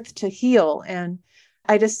earth to heal. And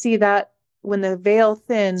I just see that when the veil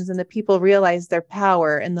thins and the people realize their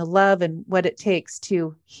power and the love and what it takes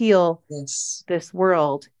to heal this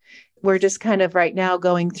world, we're just kind of right now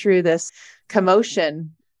going through this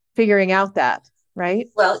commotion, figuring out that, right?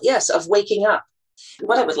 Well, yes, of waking up.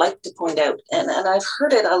 What I would like to point out, and I've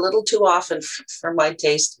heard it a little too often for my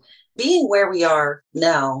taste, being where we are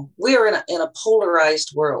now, we are in a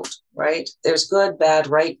polarized world, right? There's good, bad,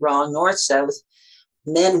 right, wrong, north, south,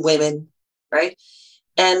 men, women, right?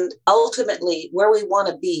 And ultimately, where we want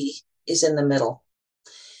to be is in the middle,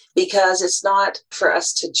 because it's not for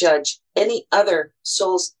us to judge any other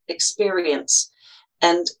soul's experience.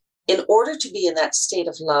 And in order to be in that state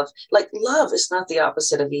of love, like, love is not the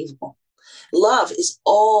opposite of evil. Love is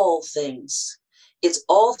all things. It's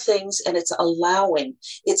all things, and it's allowing.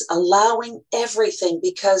 It's allowing everything,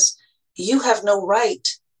 because you have no right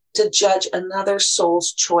to judge another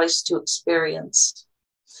soul's choice to experience.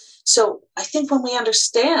 So I think when we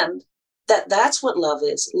understand that that's what love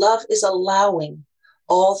is allowing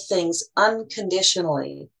all things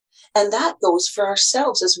unconditionally. And that goes for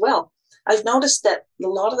ourselves as well. I've noticed that a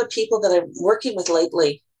lot of the people that I'm working with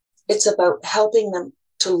lately, it's about helping them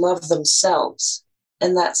to love themselves.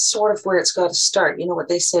 And that's sort of where it's got to start. You know what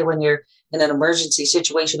they say when you're in an emergency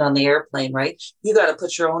situation on the airplane, right? You got to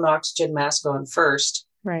put your own oxygen mask on first.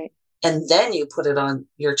 Right. And then you put it on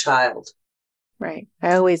your child. Right.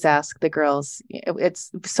 I always ask the girls,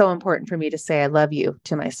 it's so important for me to say I love you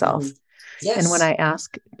to myself. Yes. And when I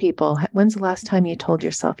ask people, when's the last time you told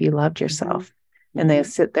yourself you loved yourself? And they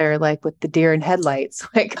sit there like with the deer in headlights,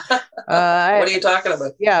 like, what are you talking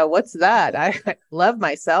about? Yeah, what's that? I love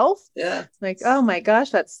myself. Yeah. Like, oh my gosh,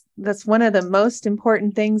 that's one of the most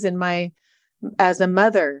important things as a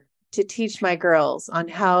mother, to teach my girls on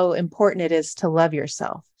how important it is to love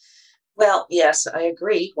yourself. Well, yes, I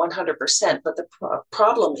agree 100%. But the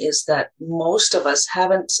problem is that most of us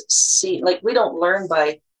haven't seen, like, we don't learn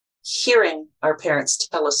by hearing our parents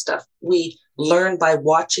tell us stuff. We learn by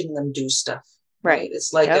watching them do stuff. Right.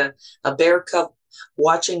 It's like a bear cub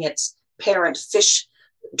watching its parent fish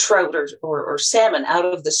trout or salmon out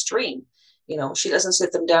of the stream. You know, she doesn't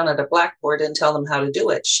sit them down at a blackboard and tell them how to do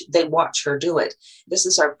it. They watch her do it. This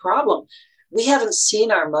is our problem. We haven't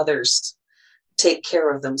seen our mothers take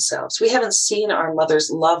care of themselves. We haven't seen our mothers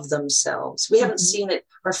love themselves. We haven't seen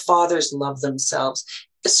our fathers love themselves.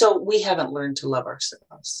 So we haven't learned to love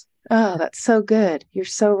ourselves. Oh, that's so good. You're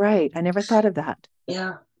so right. I never thought of that.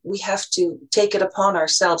 Yeah. We have to take it upon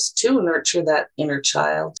ourselves to nurture that inner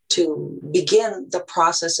child, to begin the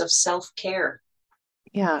process of self-care.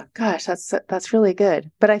 Yeah, gosh, that's really good.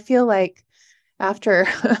 But I feel like after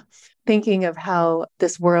thinking of how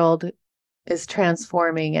this world is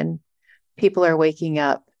transforming and people are waking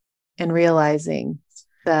up and realizing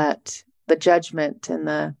that the judgment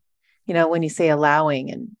and when you say allowing,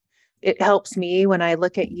 and it helps me when I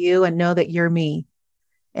look at you and know that you're me.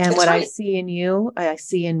 And what I see in you, I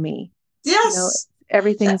see in me. Yes.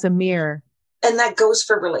 Everything's a mirror. And that goes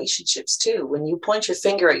for relationships too. When you point your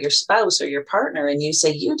finger at your spouse or your partner and you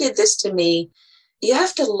say, you did this to me, you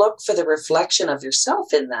have to look for the reflection of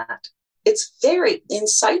yourself in that. It's very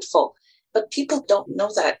insightful, but people don't know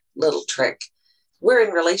that little trick. We're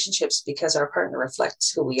in relationships because our partner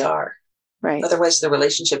reflects who we are. Right. Otherwise, the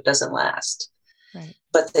relationship doesn't last. Right.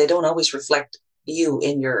 But they don't always reflect you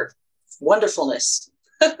in your wonderfulness.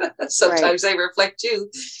 Sometimes they reflect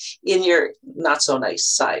you in your not so nice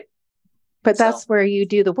side. But that's where you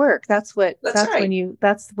do the work. That's right.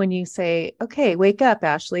 when you say, okay, wake up,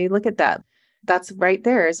 Ashley, look at that. That's right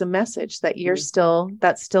there is a message that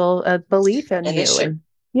that's still a belief in you. Issue.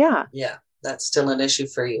 Yeah, that's still an issue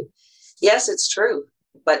for you. Yes, it's true.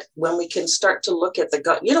 But when we can start to look at the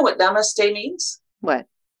God, you know what namaste means? What?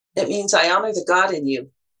 It means I honor the God in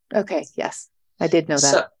you. Okay. Yes. I did know that.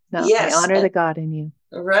 So, I honor the God in you.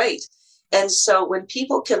 Right. And so when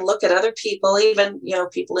people can look at other people, even,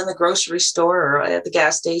 people in the grocery store or at the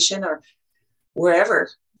gas station or wherever,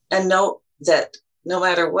 and know that no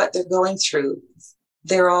matter what they're going through,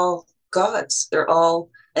 they're all gods. They're all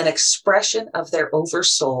an expression of their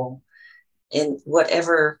oversoul in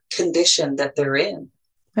whatever condition that they're in.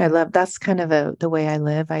 That's kind of the way I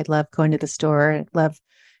live. I love going to the store. I love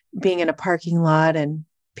being in a parking lot and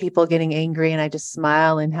people getting angry, and I just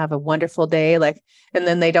smile and have a wonderful day. And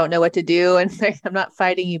then they don't know what to do, and I'm not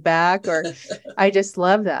fighting you back, or I just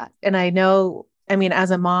love that. And I know,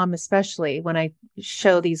 as a mom, especially when I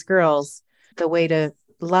show these girls the way to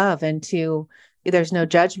love and there's no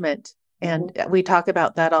judgment. And we talk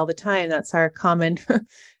about that all the time. That's our common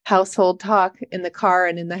household talk in the car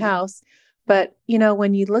and in the house. But,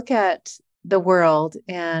 when you look at the world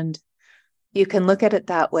and you can look at it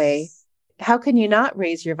that way, how can you not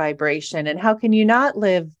raise your vibration? And how can you not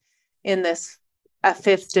live in a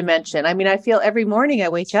fifth dimension? I feel every morning I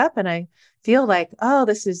wake up and I feel like, oh,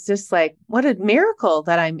 this is just like, what a miracle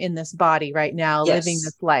that I'm in this body right now, living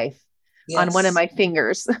this life on one of my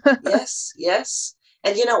fingers. Yes.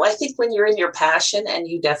 And, I think when you're in your passion, and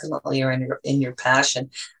you definitely are in your passion,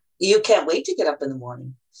 you can't wait to get up in the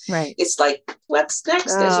morning. Right. It's like, what's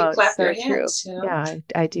next as you clap your hands? Yeah,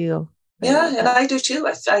 I do. Yeah, and I do too.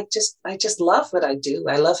 I just love what I do.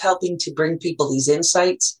 I love helping to bring people these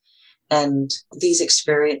insights and these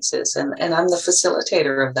experiences. And I'm the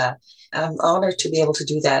facilitator of that. I'm honored to be able to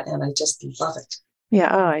do that. And I just love it.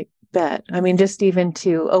 Yeah, I bet. Just even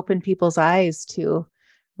to open people's eyes to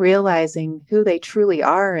realizing who they truly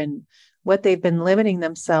are and what they've been limiting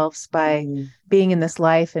themselves by being in this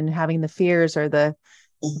life and having the fears or the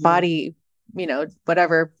body,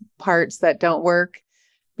 whatever parts that don't work.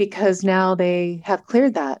 Because now they have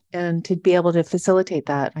cleared that, and to be able to facilitate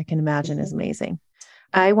that, I can imagine is amazing.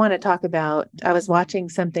 I want to talk about, I was watching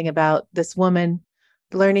something about this woman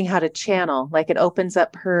learning how to channel, like it opens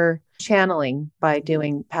up her channeling by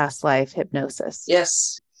doing past life hypnosis.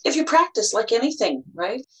 Yes. If you practice like anything,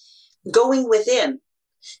 right? Going within,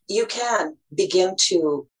 you can begin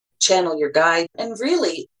to channel your guide. And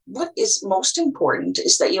really, what is most important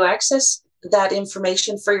is that you access that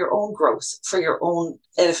information for your own growth, for your own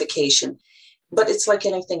edification. But it's like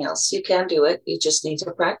anything else. You can do it. You just need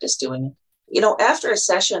to practice doing it. After a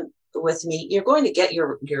session with me, you're going to get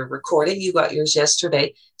your recording. You got yours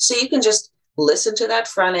yesterday. So you can just listen to that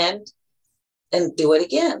front end and do it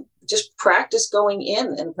again. Just practice going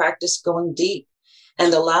in and practice going deep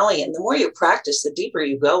and allowing it. And the more you practice, the deeper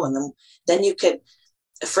you go. And then you can,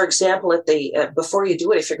 for example, before you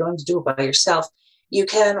do it, if you're going to do it by yourself, you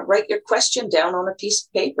can write your question down on a piece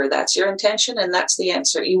of paper. That's your intention, and that's the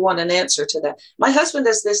answer. You want an answer to that. My husband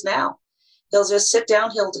does this now. He'll just sit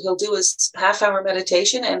down, he'll do his half-hour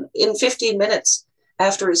meditation, and in 15 minutes,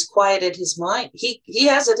 after he's quieted his mind, he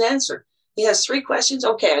has an answer. He has 3 questions.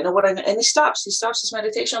 Okay, I know what and he stops. He stops his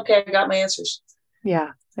meditation. Okay, I got my answers.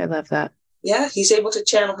 Yeah, I love that. Yeah, he's able to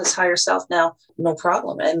channel his higher self now, no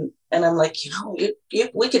problem. And I'm like,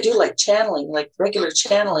 we could do like channeling, like regular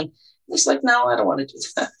channeling. He's like, no, I don't want to do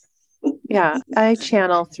that. Yeah, I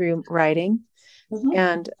channel through writing,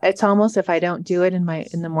 and it's almost if I don't do it in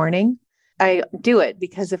the morning, I do it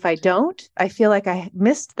because if I don't, I feel like I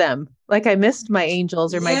missed them, like I missed my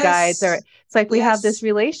angels or my guides, or it's like we have this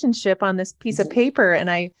relationship on this piece of paper,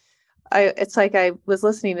 and it's like I was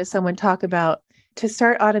listening to someone talk about to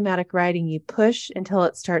start automatic writing, you push until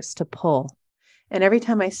it starts to pull, and every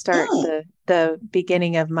time I start the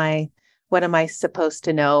beginning of my what am I supposed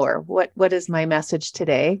to know, or what is my message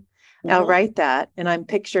today? I'll write that, and I'm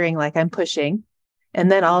picturing like I'm pushing, and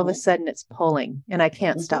then all of a sudden it's pulling, and I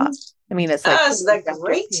can't stop. I mean, it's like, is that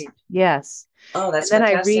great? Yes. Oh, that's and then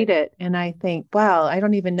fantastic. I read it, and I think, wow, I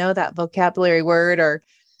don't even know that vocabulary word, or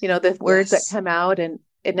the words that come out, and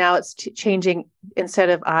now it's changing. Instead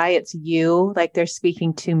of I, it's you, like they're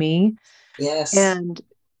speaking to me. Yes. And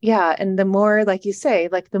and the more, like you say,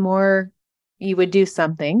 like the more you would do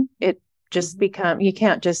something, it just you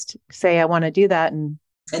can't just say, I want to do that and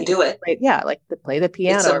do it. Like play the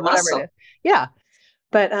piano or whatever it is. Yeah.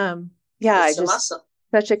 But it's a muscle.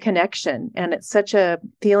 Such a connection, and it's such a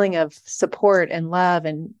feeling of support and love.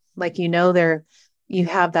 And like, there, you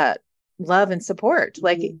have that love and support.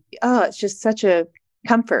 Like, it's just such a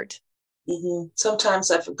comfort.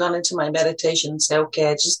 Sometimes I've gone into my meditation and say,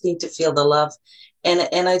 okay, I just need to feel the love. And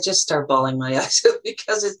I just start bawling my eyes out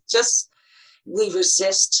because it's just, we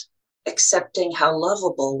resist accepting how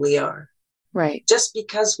lovable we are. Right. Just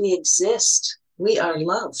because we exist, we are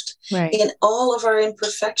loved in all of our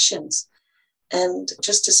imperfections. And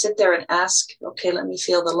just to sit there and ask, okay, let me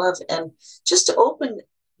feel the love. And just to open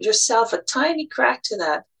yourself a tiny crack to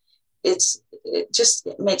that, it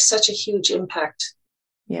makes such a huge impact.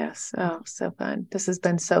 Yes. Oh, so fun. This has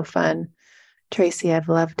been so fun. Tracy, I've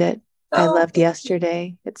loved it. I loved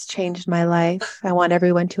yesterday. It's changed my life. I want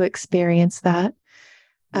everyone to experience that.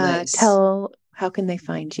 Nice. How can they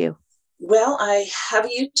find you? Well, I have a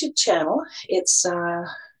YouTube channel. It's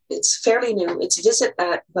fairly new. It's Visit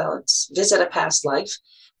a Past Life.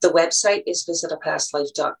 The website is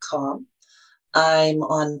visitapastlife.com. I'm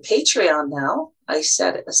on Patreon now. I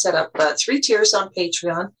set up 3 tiers on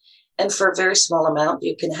Patreon. And for a very small amount,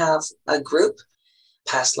 you can have a group,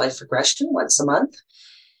 Past Life Regression, once a month.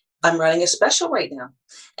 I'm running a special right now.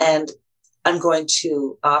 And I'm going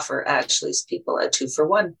to offer Ashley's people a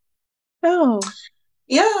 2-for-1. Oh.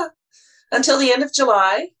 Yeah. Until the end of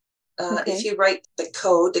July. If you write the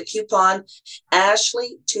coupon,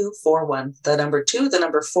 Ashley 241, the number 2, the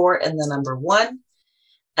number 4, and the number 1,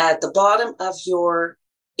 at the bottom of your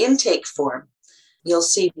intake form, you'll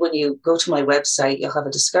see when you go to my website, you'll have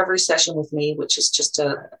a discovery session with me, which is just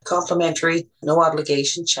a complimentary, no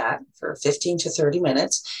obligation chat for 15 to 30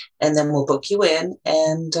 minutes. And then we'll book you in,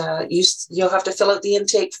 and you'll have to fill out the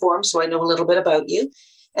intake form so I know a little bit about you.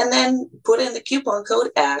 And then put in the coupon code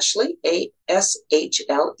Ashley, ASHLEY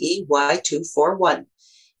 241.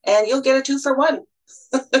 And you'll get a 2-for-1.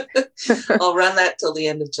 I'll run that till the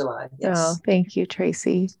end of July. Yes. Oh, thank you,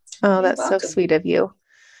 Tracy. Oh, that's so sweet of you.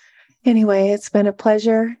 Anyway, it's been a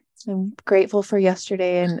pleasure. I'm grateful for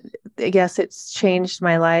yesterday. And yes, it's changed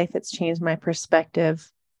my life. It's changed my perspective.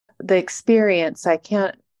 The experience,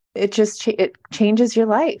 it changes your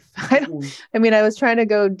life. I was trying to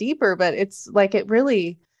go deeper, but it's like, it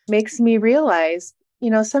really makes me realize,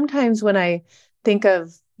 sometimes when I think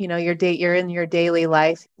of, you're in your daily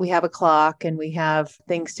life, we have a clock and we have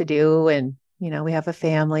things to do, and, we have a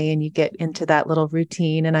family, and you get into that little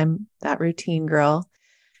routine, and I'm that routine girl.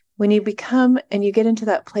 when you become and you get into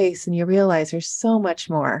that place and you realize there's so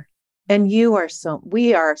much more, and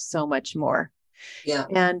we are so much more. Yeah.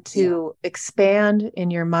 And to expand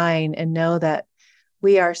in your mind and know that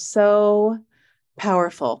we are so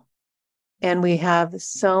powerful and we have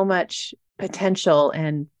so much potential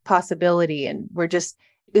and possibility. And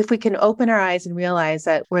if we can open our eyes and realize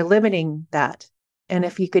that we're limiting that. And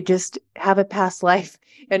if you could just have a past life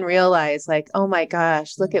and realize like, oh my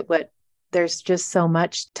gosh, look at there's just so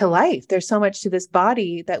much to life. There's so much to this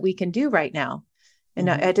body that we can do right now. And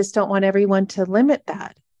I just don't want everyone to limit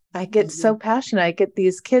that. I get so passionate. I get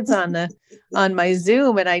these kids on my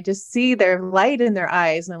Zoom and I just see their light in their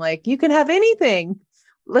eyes. And I'm like, you can have anything.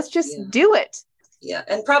 Let's just do it. Yeah.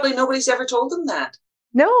 And probably nobody's ever told them that.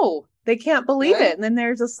 No, they can't believe it. And then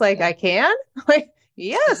they're just like, I can? Like,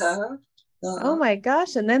 yes. Oh my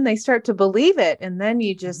gosh. And then they start to believe it. And then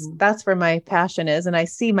you just, that's where my passion is. And I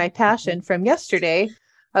see my passion from yesterday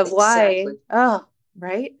of why,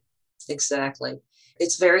 right? Exactly.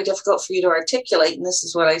 It's very difficult for you to articulate. And this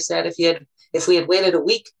is what I said, if we had waited a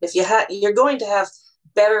week, you're going to have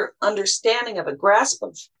better understanding of a grasp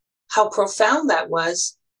of how profound that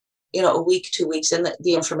was, a week, 2 weeks, and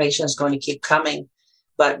the information is going to keep coming.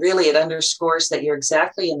 But really it underscores that you're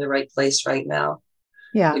exactly in the right place right now.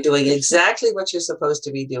 Yeah. You're doing exactly what you're supposed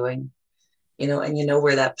to be doing, and you know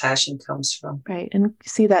where that passion comes from. Right. And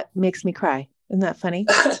see, that makes me cry. Isn't that funny?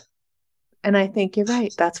 And I think you're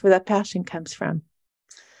right. That's where that passion comes from.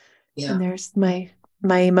 Yeah. And there's my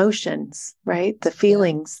emotions, right? The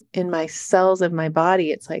feelings in my cells of my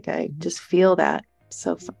body. It's like, I just feel that.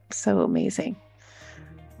 So amazing.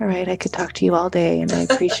 All right. I could talk to you all day and I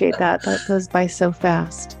appreciate that. That goes by so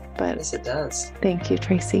fast, but yes, it does. Thank you,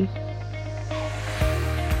 Tracy.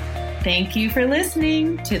 Thank you for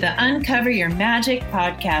listening to the Uncover Your Magic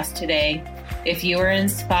podcast today. If you were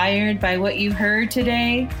inspired by what you heard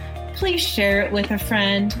today, please share it with a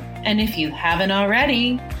friend. And if you haven't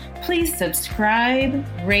already, please subscribe,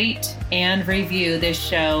 rate, and review this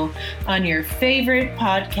show on your favorite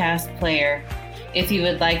podcast player. If you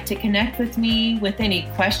would like to connect with me with any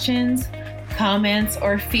questions, comments,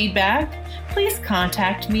 or feedback, please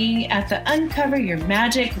contact me at the Uncover Your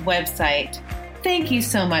Magic website. Thank you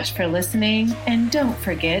so much for listening, and don't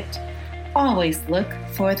forget, always look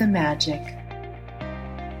for the magic.